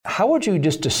How would you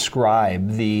just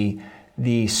describe the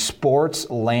sports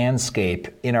landscape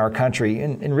in our country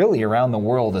and really around the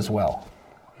world as well?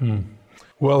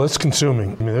 Well, it's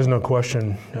consuming. I mean, there's no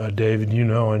question, David, you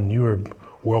know, and you were a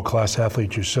world-class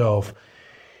athlete yourself.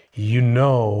 You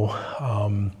know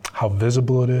how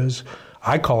visible it is.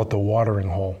 I call it the watering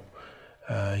hole.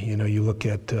 You look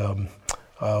at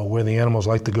where the animals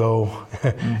like to go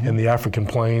in the African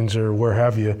plains or where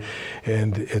have you,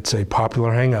 and it's a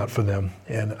popular hangout for them.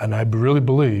 And I really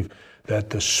believe that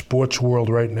the sports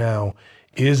world right now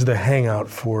is the hangout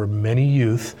for many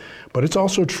youth, but it's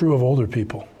also true of older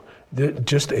people.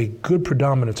 Just a good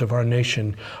predominance of our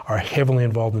nation are heavily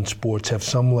involved in sports, have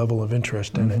some level of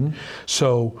interest in it.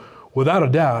 So without a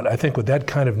doubt, I think with that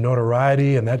kind of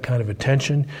notoriety and that kind of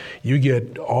attention, you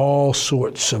get all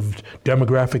sorts of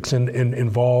demographics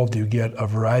involved. You get a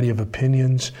variety of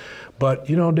opinions. But,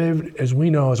 you know, David, as we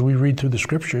know, as we read through the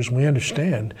scriptures, we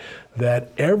understand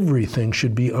that everything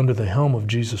should be under the helm of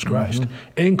Jesus Christ,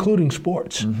 including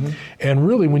sports. And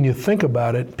really, when you think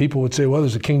about it, people would say, well,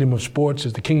 there's a kingdom of sports,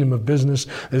 there's the kingdom of business,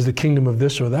 there's the kingdom of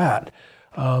this or that.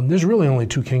 There's really only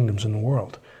two kingdoms in the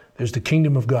world. There's the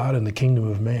kingdom of God and the kingdom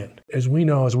of man. As we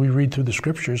know, as we read through the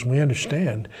scriptures, we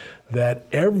understand that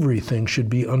everything should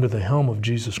be under the helm of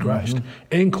Jesus Christ,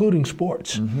 including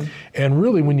sports. And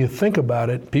really, when you think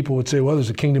about it, people would say, well, there's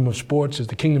a kingdom of sports, there's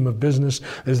the kingdom of business,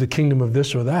 there's the kingdom of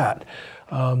this or that.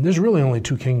 There's really only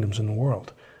two kingdoms in the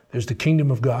world. There's the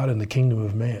kingdom of God and the kingdom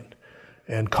of man.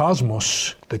 And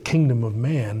cosmos, the kingdom of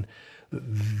man,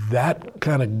 that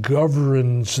kind of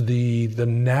governs the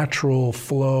natural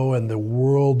flow and the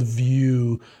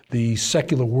worldview, the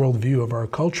secular worldview of our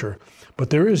culture. But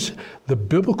there is the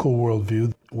biblical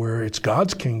worldview where it's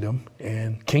God's kingdom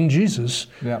and King Jesus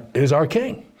is our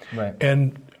king. Right.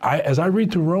 And as I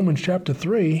read through Romans chapter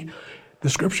 3, the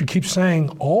scripture keeps saying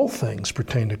all things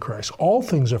pertain to Christ. All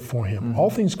things are for him. All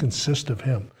things consist of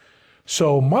him.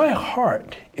 So my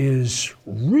heart is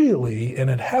really, and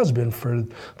it has been for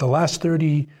the last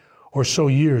 30 or so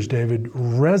years, David,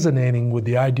 resonating with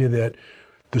the idea that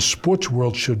the sports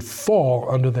world should fall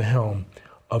under the helm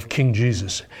of King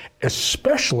Jesus,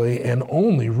 especially and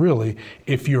only really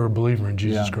if you're a believer in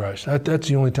Jesus Christ. That's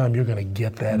the only time you're going to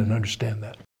get that and understand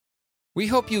that. We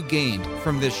hope you gained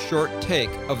from this short take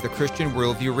of the Christian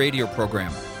Worldview radio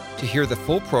program. To hear the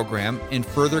full program and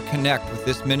further connect with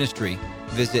this ministry,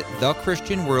 visit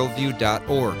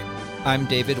thechristianworldview.org. I'm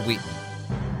David Wheaton.